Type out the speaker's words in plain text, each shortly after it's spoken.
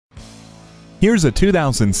Here's a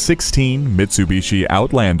 2016 Mitsubishi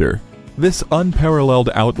Outlander. This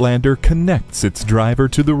unparalleled Outlander connects its driver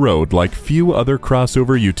to the road like few other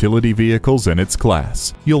crossover utility vehicles in its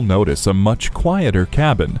class. You'll notice a much quieter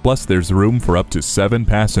cabin, plus there's room for up to 7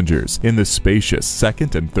 passengers in the spacious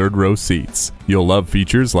second and third row seats. You'll love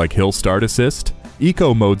features like Hill Start Assist,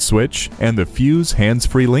 Eco Mode switch, and the Fuse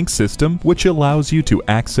hands-free link system, which allows you to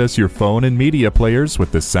access your phone and media players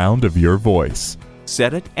with the sound of your voice.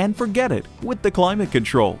 Set it and forget it with the climate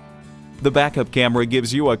control. The backup camera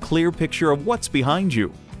gives you a clear picture of what's behind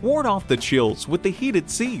you. Ward off the chills with the heated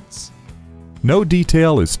seats. No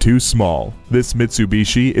detail is too small. This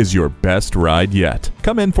Mitsubishi is your best ride yet.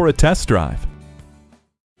 Come in for a test drive.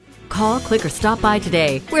 Call, click, or stop by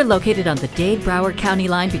today. We're located on the Dade-Broward County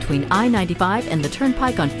line between I-95 and the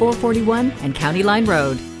Turnpike on 441 and County Line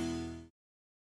Road.